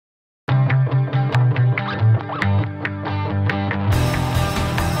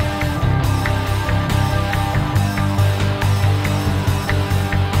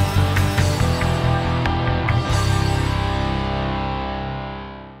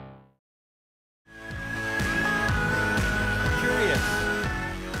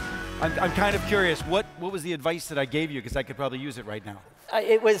I'm kind of curious, what was the advice that I gave you? Because I could probably use it right now.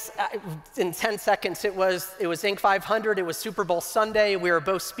 It was, in 10 seconds, it was Inc. 500, it was Super Bowl Sunday, we were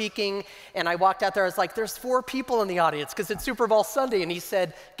both speaking, and I walked out there, I was like, there's 4 people in the audience, because it's Super Bowl Sunday, and he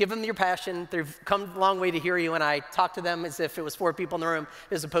said, give them your passion, they've come a long way to hear you, and I talked to them as if it was 4 people in the room,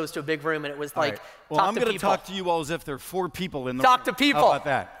 as opposed to a big room, and it was like, right. Well, I'm going to talk to you all as if there are 4 people in the room. Talk to people. How about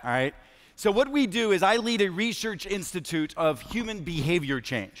that, all right? So what we do is I lead a research institute of human behavior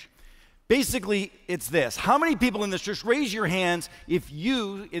change. Basically, it's this. How many people in this church, raise your hands if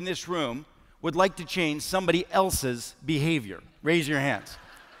you in this room would like to change somebody else's behavior? Raise your hands.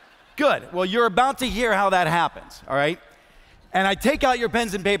 Good. Well, you're about to hear how that happens, all right? And I take out your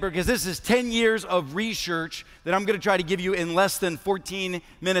pens and paper because this is 10 years of research that I'm going to try to give you in less than 14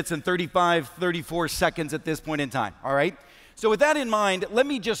 minutes and 34 seconds at this point in time, all right? So with that in mind, let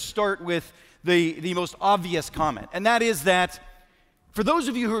me just start with the most obvious comment, and that is that for those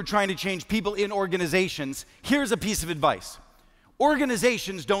of you who are trying to change people in organizations, here's a piece of advice.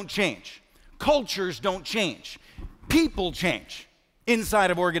 Organizations don't change. Cultures don't change. People change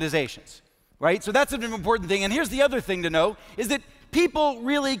inside of organizations, right? So that's an important thing. And here's the other thing to know, is that people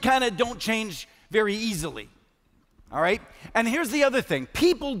really kind of don't change very easily, all right? And here's the other thing.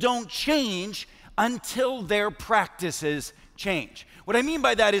 People don't change until their practices change. What I mean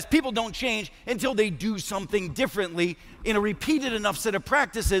by that is people don't change until they do something differently in a repeated enough set of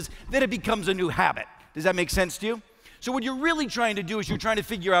practices that it becomes a new habit. Does that make sense to you? So what you're really trying to do is you're trying to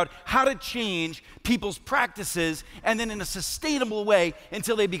figure out how to change people's practices and then in a sustainable way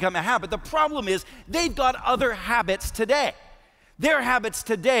until they become a habit. The problem is they've got other habits today. Their habits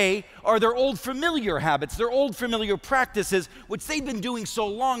today are their old familiar habits, their old familiar practices, which they've been doing so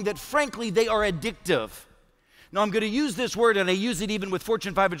long that frankly they are addictive. Now, I'm going to use this word, and I use it even with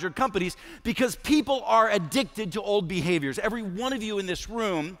Fortune 500 companies, because people are addicted to old behaviors. Every one of you in this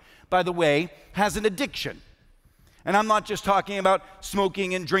room, by the way, has an addiction. And I'm not just talking about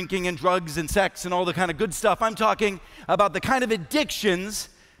smoking and drinking and drugs and sex and all the kind of good stuff. I'm talking about the kind of addictions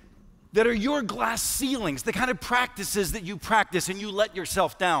that are your glass ceilings, the kind of practices that you practice and you let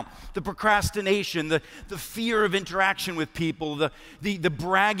yourself down. The procrastination, the fear of interaction with people, the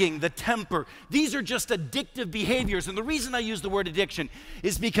bragging, the temper. These are just addictive behaviors. And the reason I use the word addiction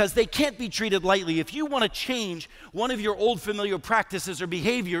is because they can't be treated lightly. If you want to change one of your old familiar practices or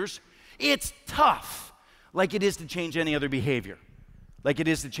behaviors, it's tough, like it is to change any other behavior, like it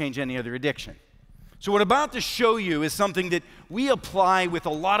is to change any other addiction. So what I'm about to show you is something that we apply with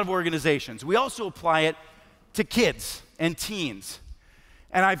a lot of organizations. We also apply it to kids and teens.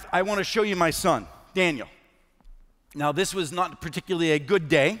 And I want to show you my son, Daniel. Now, this was not particularly a good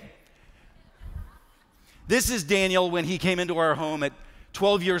day. This is Daniel when he came into our home at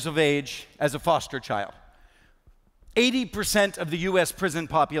 12 years of age as a foster child. 80% of the U.S. prison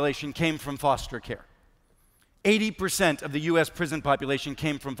population came from foster care. 80% of the U.S. prison population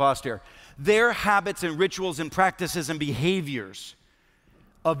came from foster. Their habits and rituals and practices and behaviors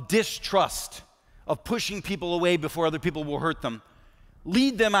of distrust, of pushing people away before other people will hurt them,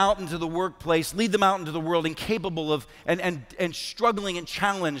 lead them out into the workplace, lead them out into the world incapable of and struggling and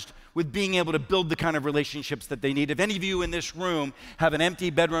challenged with being able to build the kind of relationships that they need. If any of you in this room have an empty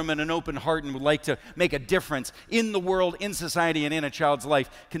bedroom and an open heart and would like to make a difference in the world, in society, and in a child's life,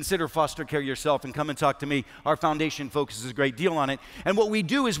 consider foster care yourself and come and talk to me. Our foundation focuses a great deal on it. And what we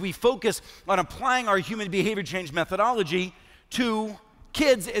do is we focus on applying our human behavior change methodology to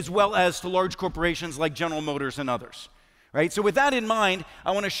kids as well as to large corporations like General Motors and others. Right? So with that in mind,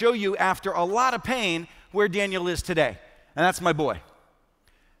 I want to show you, after a lot of pain, where Daniel is today. And that's my boy.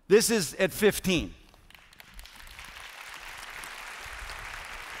 This is at 15.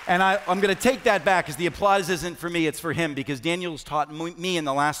 And I'm going to take that back, because the applause isn't for me, it's for him, because Daniel's taught me in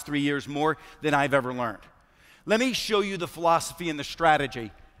the last 3 years more than I've ever learned. Let me show you the philosophy and the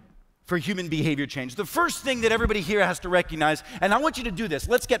strategy for human behavior change. The first thing that everybody here has to recognize, and I want you to do this,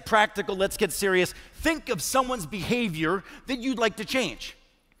 let's get practical, let's get serious. Think of someone's behavior that you'd like to change.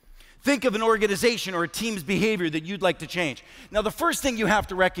 Think of an organization or a team's behavior that you'd like to change. Now, the first thing you have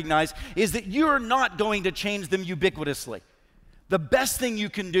to recognize is that you're not going to change them ubiquitously. The best thing you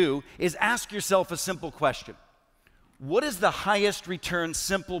can do is ask yourself a simple question. What is the highest return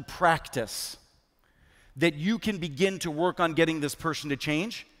simple practice that you can begin to work on getting this person to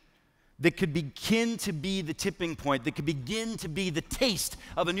change, that could begin to be the tipping point, that could begin to be the taste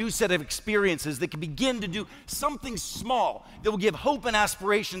of a new set of experiences, that could begin to do something small that will give hope and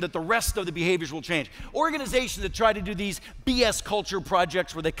aspiration that the rest of the behaviors will change. Organizations that try to do these BS culture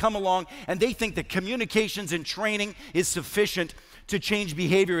projects where they come along and they think that communications and training is sufficient to change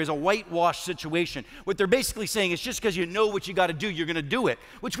behavior is a whitewash situation. What they're basically saying is just because you know what you got to do, you're going to do it,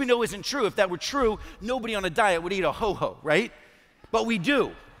 which we know isn't true. If that were true, nobody on a diet would eat a ho-ho, right? But we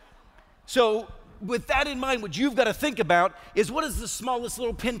do. So with that in mind, what you've got to think about is what is the smallest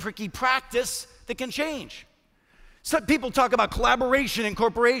little pinpricky practice that can change? Some people talk about collaboration in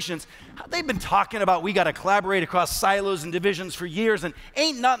corporations. They've been talking about we got to collaborate across silos and divisions for years, and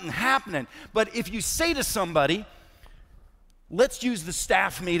ain't nothing happening. But if you say to somebody, let's use the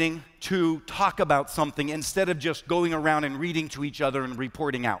staff meeting to talk about something instead of just going around and reading to each other and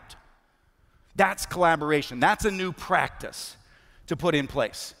reporting out. That's collaboration. That's a new practice to put in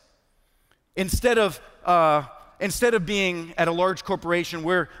place. Instead of being at a large corporation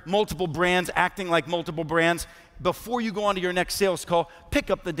where multiple brands acting like multiple brands, before you go on to your next sales call, pick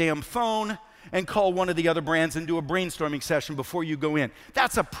up the damn phone and call one of the other brands and do a brainstorming session before you go in.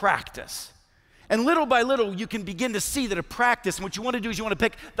 That's a practice. And little by little, you can begin to see that a practice, and what you want to do is you want to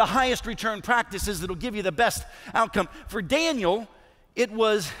pick the highest return practices that will give you the best outcome. For Daniel, it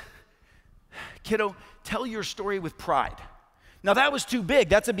was, kiddo, tell your story with pride. Now that was too big.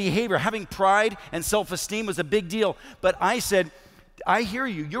 That's a behavior. Having pride and self-esteem was a big deal. But I said, I hear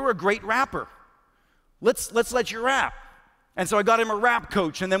you. You're a great rapper. Let's let you rap. And so I got him a rap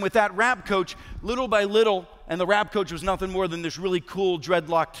coach. And then with that rap coach, little by little, and the rap coach was nothing more than this really cool,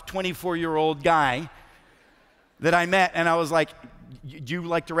 dreadlocked 24-year-old guy that I met. And I was like, do you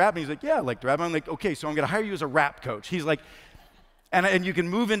like to rap? And he's like, yeah, I like to rap. I'm like, okay, so I'm going to hire you as a rap coach. He's like, and you can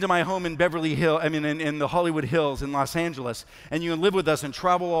move into my home in Beverly Hills, in the Hollywood Hills in Los Angeles, and you can live with us and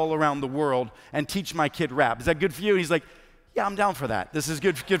travel all around the world and teach my kid rap. Is that good for you? He's like, yeah, I'm down for that. This is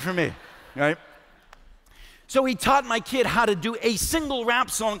good for me, right? So he taught my kid how to do a single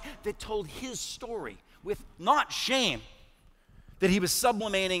rap song that told his story with not shame that he was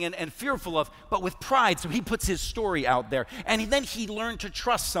sublimating and fearful of, but with pride. So he puts his story out there. And then he learned to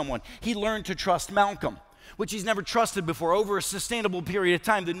trust someone. He learned to trust Malcolm, which he's never trusted before, over a sustainable period of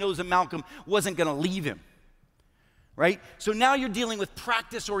time that knows that Malcolm wasn't going to leave him, right? So now you're dealing with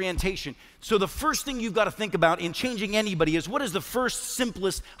practice orientation. So the first thing you've got to think about in changing anybody is what is the first,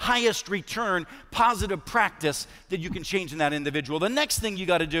 simplest, highest return, positive practice that you can change in that individual. The next thing you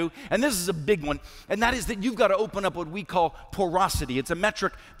got to do, and this is a big one, and that is that you've got to open up what we call porosity. It's a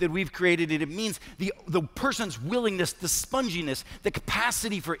metric that we've created, and it means the person's willingness, the sponginess, the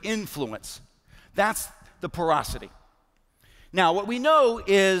capacity for influence. That's the porosity. Now, what we know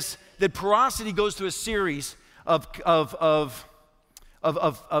is that porosity goes through a series of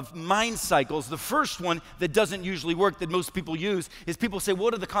mind cycles. The first one that doesn't usually work, that most people use, is people say,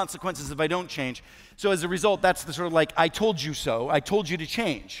 what are the consequences if I don't change? So as a result, that's the sort of like, I told you so, I told you to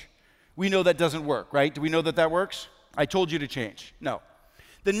change. We know that doesn't work, right? Do we know that that works? I told you to change. No.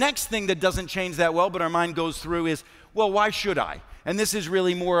 The next thing that doesn't change that well, but our mind goes through is, well, why should I? And this is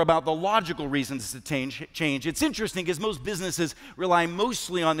really more about the logical reasons to change. It's interesting because most businesses rely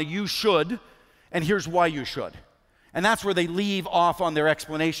mostly on the you should, and here's why you should. And that's where they leave off on their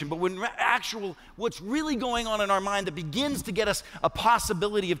explanation. But when what's really going on in our mind that begins to get us a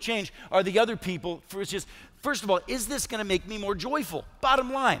possibility of change are the other people. First of all, is this going to make me more joyful?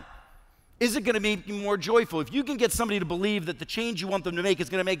 Bottom line. Is it going to make me more joyful? If you can get somebody to believe that the change you want them to make is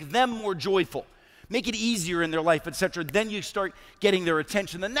going to make them more joyful, make it easier in their life, etc., then you start getting their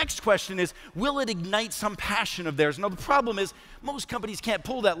attention. The next question is, will it ignite some passion of theirs? Now, the problem is most companies can't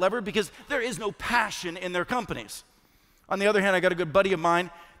pull that lever because there is no passion in their companies. On the other hand, I got a good buddy of mine,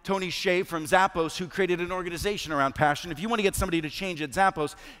 Tony Shea from Zappos, who created an organization around passion. If you want to get somebody to change at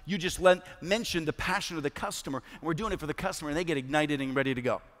Zappos, you just mention the passion of the customer, and we're doing it for the customer, and they get ignited and ready to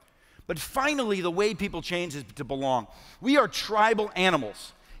go. But finally, the way people change is to belong. We are tribal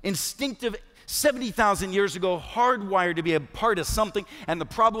animals, instinctive, 70,000 years ago, hardwired to be a part of something, and the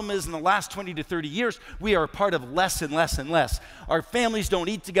problem is in the last 20 to 30 years, we are a part of less and less and less. Our families don't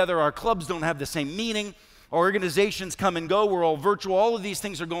eat together, our clubs don't have the same meaning, our organizations come and go, we're all virtual, all of these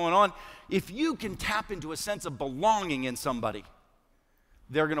things are going on. If you can tap into a sense of belonging in somebody,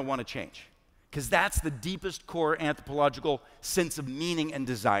 they're going to want to change, because that's the deepest core anthropological sense of meaning and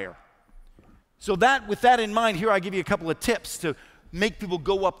desire. So with that in mind, here I give you a couple of tips to make people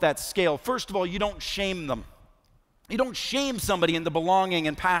go up that scale. First of all, you don't shame them. You don't shame somebody into belonging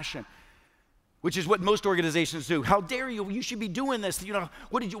and passion, which is what most organizations do. How dare you? You should be doing this. You know,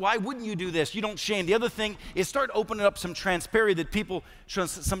 why wouldn't you do this? You don't shame. The other thing is start opening up some transparency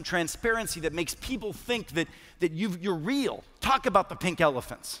that makes people think that you're real. Talk about the pink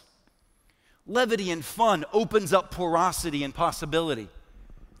elephants. Levity and fun opens up porosity and possibility.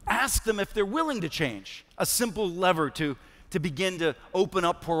 Ask them if they're willing to change. A simple lever to begin to open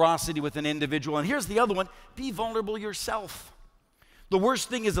up porosity with an individual. And here's the other one, be vulnerable yourself. The worst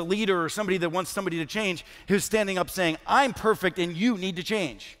thing is a leader or somebody that wants somebody to change who's standing up saying, I'm perfect and you need to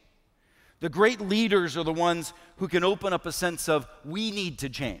change. The great leaders are the ones who can open up a sense of, we need to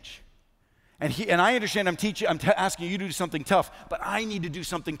change. And I understand I'm asking you to do something tough, but I need to do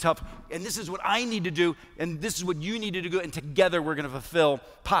something tough, and this is what I need to do, and this is what you need to do, and together we're going to fulfill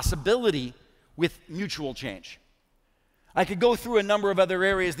possibility with mutual change. I could go through a number of other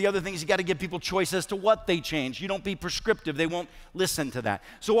areas. The other thing is you got to give people choice as to what they change. You don't be prescriptive. They won't listen to that.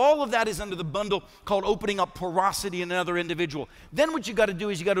 So all of that is under the bundle called opening up porosity in another individual. Then what you got to do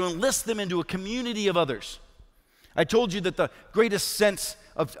is you got to enlist them into a community of others. I told you that the greatest sense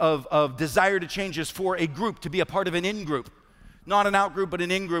of desire to change is for a group, to be a part of an in-group. Not an out-group, but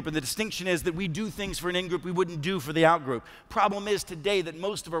an in-group. And the distinction is that we do things for an in-group we wouldn't do for the out-group. Problem is today that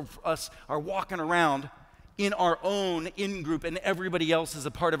most of us are walking around in our own in-group and everybody else is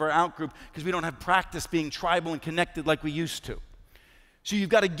a part of our out-group because we don't have practice being tribal and connected like we used to. So you've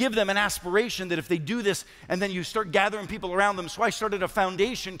got to give them an aspiration that if they do this, and then you start gathering people around them. So I started a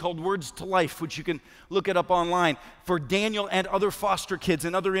foundation called Words to Life, which you can look it up online, for Daniel and other foster kids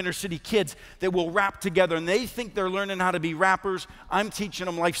and other inner city kids that will rap together. And they think they're learning how to be rappers. I'm teaching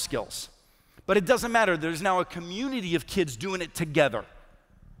them life skills. But it doesn't matter. There's now a community of kids doing it together.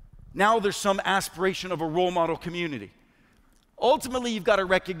 Now there's some aspiration of a role model community. Ultimately, you've got to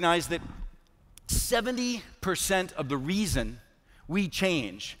recognize that 70% of the reason we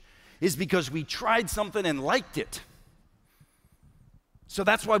change is because we tried something and liked it. So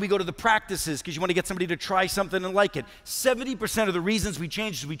that's why we go to the practices, because you want to get somebody to try something and like it. 70% of the reasons we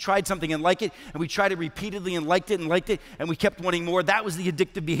changed is we tried something and liked it, and we tried it repeatedly and liked it, and we kept wanting more. That was the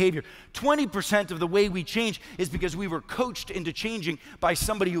addictive behavior. 20% of the way we change is because we were coached into changing by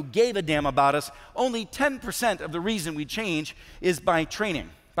somebody who gave a damn about us. Only 10% of the reason we change is by training,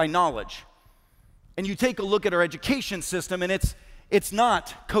 by knowledge. And you take a look at our education system, and it's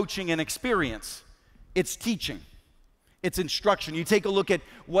not coaching and experience, it's teaching. It's instruction. You take a look at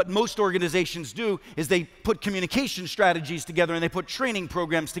what most organizations do is they put communication strategies together and they put training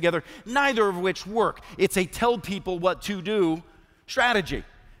programs together, neither of which work. It's a tell people what to do strategy.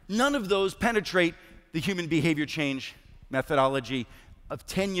 None of those penetrate the human behavior change methodology of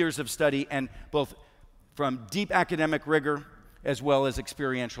 10 years of study and both from deep academic rigor as well as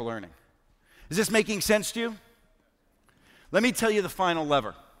experiential learning. Is this making sense to you? Let me tell you the final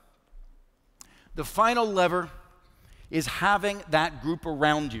lever. The final lever is having that group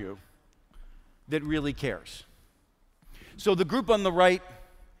around you that really cares. So the group on the right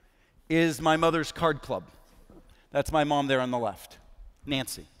is my mother's card club. That's my mom there on the left,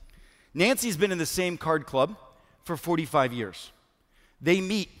 Nancy. Nancy's been in the same card club for 45 years. They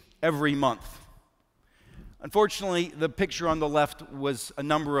meet every month. Unfortunately, the picture on the left was a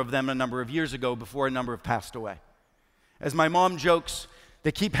number of them a number of years ago before a number have passed away. As my mom jokes,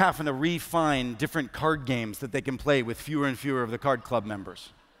 they keep having to refine different card games that they can play with fewer and fewer of the card club members.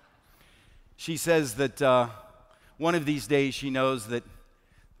 She says that one of these days she knows that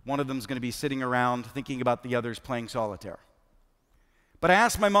one of them is going to be sitting around thinking about the others playing solitaire. But I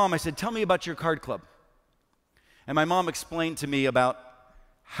asked my mom, I said, tell me about your card club. And my mom explained to me about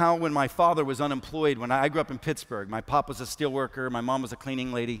how when my father was unemployed, when I grew up in Pittsburgh, my pop was a steel worker, my mom was a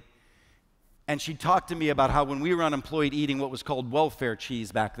cleaning lady. And she talked to me about how when we were unemployed eating what was called welfare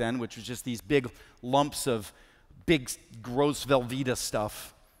cheese back then, which was just these big lumps of big gross Velveeta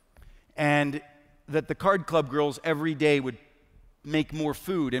stuff, and that the card club girls every day would make more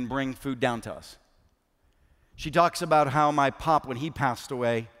food and bring food down to us. She talks about how my pop, when he passed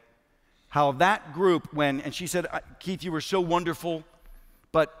away, how that group and she said, Keith, you were so wonderful,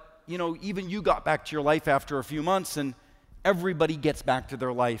 but even you got back to your life after a few months, and everybody gets back to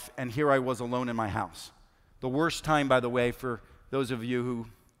their life, and here I was alone in my house. The worst time, by the way, for those of you who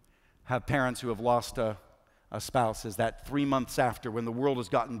have parents who have lost a spouse is that 3 months after when the world has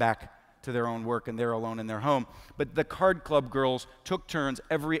gotten back to their own work and they're alone in their home. But the card club girls took turns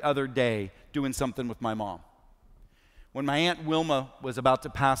every other day doing something with my mom. When my Aunt Wilma was about to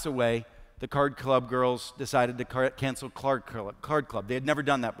pass away, the card club girls decided to cancel card club. They had never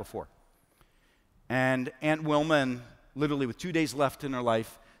done that before. And Aunt Wilma, and literally with 2 days left in her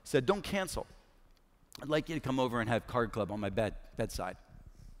life, said, don't cancel. I'd like you to come over and have card club on my bedside.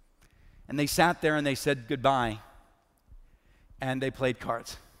 And they sat there and they said goodbye, and they played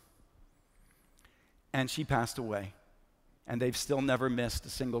cards. And she passed away, and they've still never missed a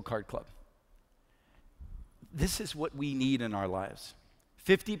single card club. This is what we need in our lives.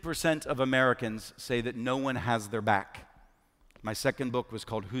 50% of Americans say that no one has their back. My second book was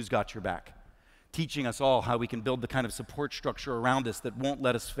called Who's Got Your Back? teaching us all how we can build the kind of support structure around us that won't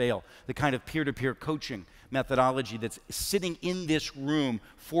let us fail, the kind of peer-to-peer coaching methodology that's sitting in this room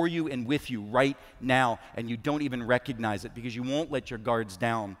for you and with you right now, and you don't even recognize it because you won't let your guards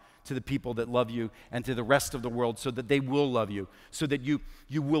down to the people that love you and to the rest of the world so that they will love you, so that you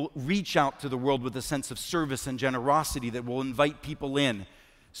will reach out to the world with a sense of service and generosity that will invite people in,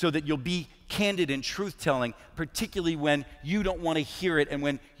 so that you'll be candid and truth-telling, particularly when you don't want to hear it and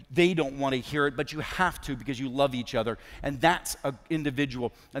when they don't want to hear it, but you have to because you love each other. And that's an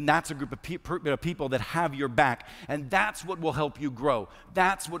individual, and that's a group of people that have your back. And that's what will help you grow.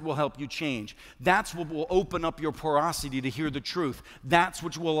 That's what will help you change. That's what will open up your porosity to hear the truth. That's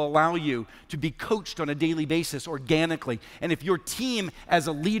what will allow you to be coached on a daily basis organically. And if your team as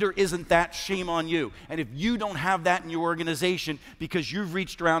a leader isn't that, shame on you. And if you don't have that in your organization because you've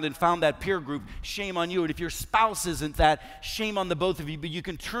reached around and found that peer group, shame on you. And if your spouse isn't that, shame on the both of you. But you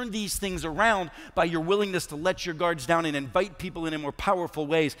can turn these things around by your willingness to let your guards down and invite people in more powerful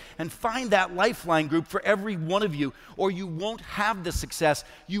ways, and find that lifeline group for every one of you, or you won't have the success.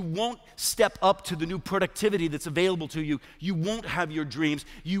 You won't step up to the new productivity that's available to you. You won't have your dreams.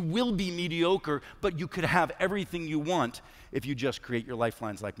 You will be mediocre, but you could have everything you want if you just create your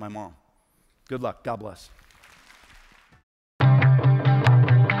lifelines like my mom. Good luck. God bless.